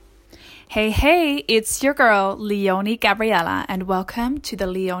Hey, it's your girl, Leonie Gabriella, and welcome to the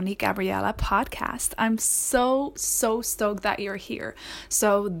Leonie Gabriella podcast. I'm so stoked that you're here.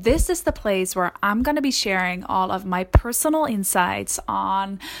 So this is the place where I'm going to be sharing all of my personal insights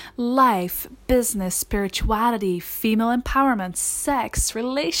on life, business, spirituality, female empowerment, sex,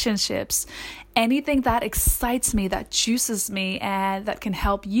 relationships, anything that excites me, that juices me, and that can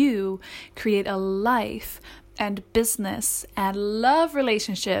help you create a life and business and love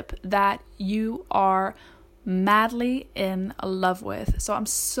relationship that you are madly in love with. So I'm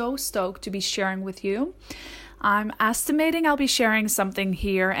so stoked to be sharing with you. I'm estimating I'll be sharing something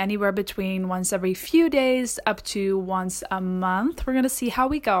here anywhere between once every few days up to once a month. We're going to see how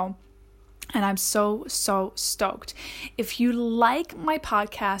we go. And I'm so stoked. If you like my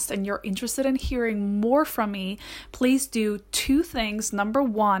podcast and you're interested in hearing more from me, please do two things. Number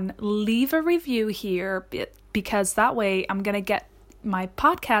one, leave a review here because that way I'm going to get my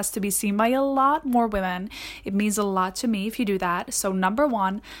podcast to be seen by a lot more women. It means a lot to me if you do that. So number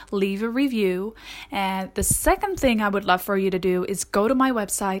one, leave a review. And the second thing I would love for you to do is go to my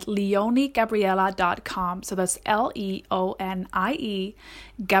website, leoniegabriella.com. So that's Leonie,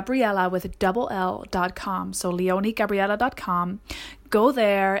 Gabriella with a double L.com. So leoniegabriella.com. Go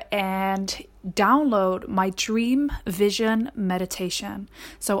there and download my dream vision meditation.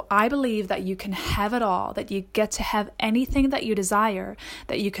 So I believe that you can have it all, that you get to have anything that you desire,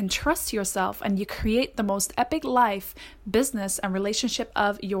 that you can trust yourself, and you create the most epic life, business, and relationship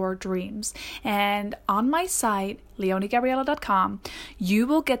of your dreams. And on my site, leoniegabriella.com, you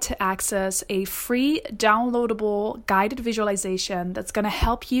will get to access a free downloadable guided visualization that's going to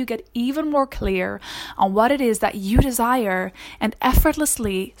help you get even more clear on what it is that you desire and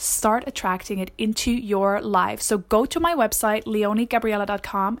effortlessly start attracting it into your life. So go to my website,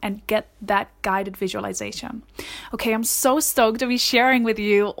 leoniegabriella.com, and get that guided visualization. Okay, I'm so stoked to be sharing with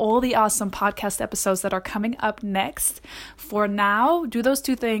you all the awesome podcast episodes that are coming up next. For now, do those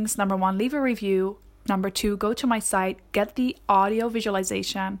two things. Number one, leave a review. Number two, go to my site, get the audio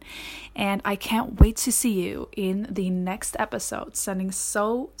visualization, and I can't wait to see you in the next episode. Sending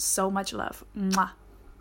so much love. Mwah.